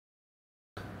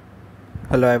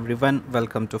Hello everyone,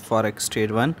 welcome to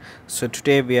Forex31. So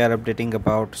today we are updating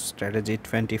about strategy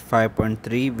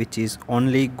 25.3, which is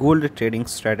only gold trading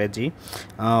strategy,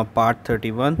 part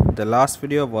 31. The last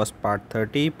video was part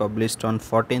 30, published on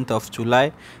 14th of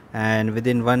July, and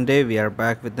within one day we are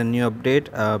back with the new update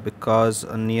because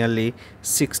nearly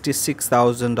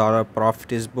 $66,000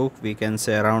 profit is booked. We can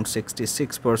say around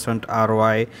 66%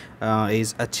 ROI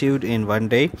is achieved in one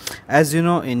day. As you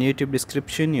know, in YouTube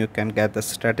description you can get the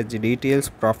strategy details,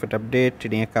 profit update,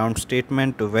 trading account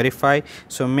statement to verify,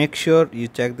 so make sure you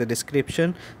check the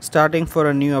description. Starting for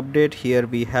a new update, here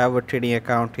we have a trading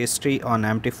account history on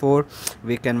MT4.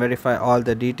 We can verify all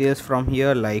the details from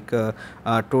here, like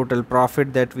total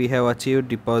profit that we have achieved,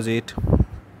 deposit.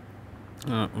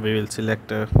 We will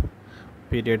select a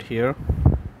period here.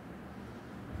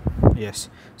 Yes,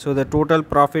 so the total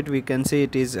profit we can see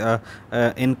it is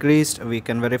increased. We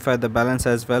can verify the balance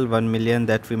as well, 1 million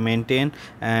that we maintain,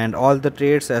 and all the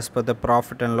trades as per the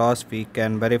profit and loss we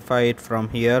can verify it from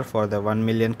here for the 1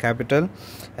 million capital.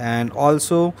 And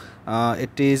also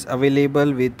it is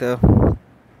available with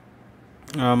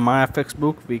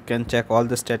MyFxBook. We can check all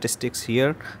the statistics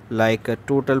here, like a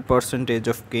total percentage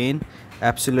of gain,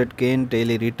 absolute gain,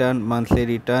 daily return, monthly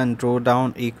return,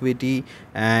 drawdown, equity,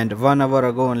 and 1 hour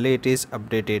ago only it is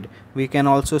updated. We can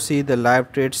also see the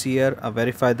live trades here,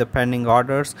 verify the pending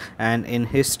orders, and in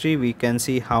history we can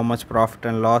see how much profit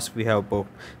and loss we have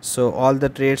booked. So all the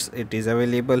trades it is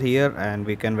available here, and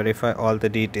we can verify all the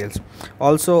details.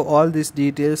 Also all these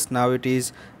details now it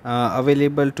is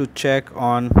available to check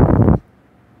on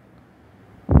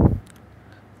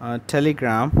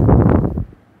Telegram.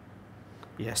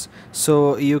 Yes,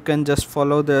 so you can just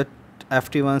follow the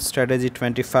FT1 strategy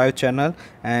 25 channel,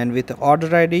 and with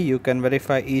order ID you can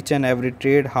verify each and every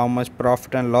trade, how much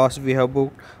profit and loss we have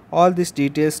booked. All these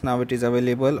details now it is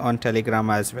available on Telegram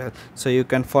as well, so you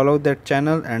can follow that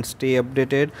channel and stay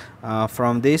updated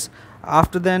from this.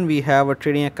 After then we have a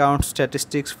trading account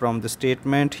statistics from the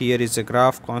statement. Here is a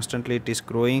graph, constantly it is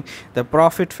growing. The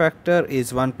profit factor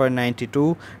is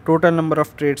 1.92, total number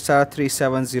of trades are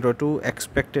 3702,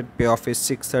 expected payoff is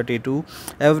 632,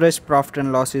 average profit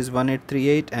and loss is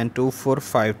 1838 and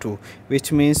 2452,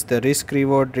 which means the risk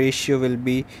reward ratio will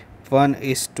be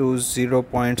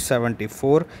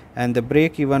 1:0.74, and the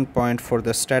break-even point for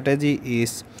the strategy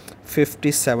is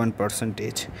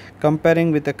 57%.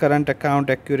 Comparing with the current account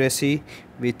accuracy,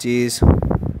 which is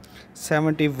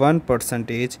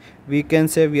 71%, we can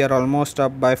say we are almost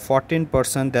up by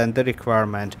 14% than the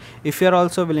requirement. If you are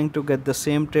also willing to get the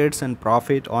same trades and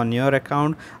profit on your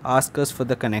account, ask us for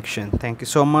the connection. Thank you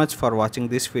so much for watching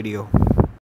this video.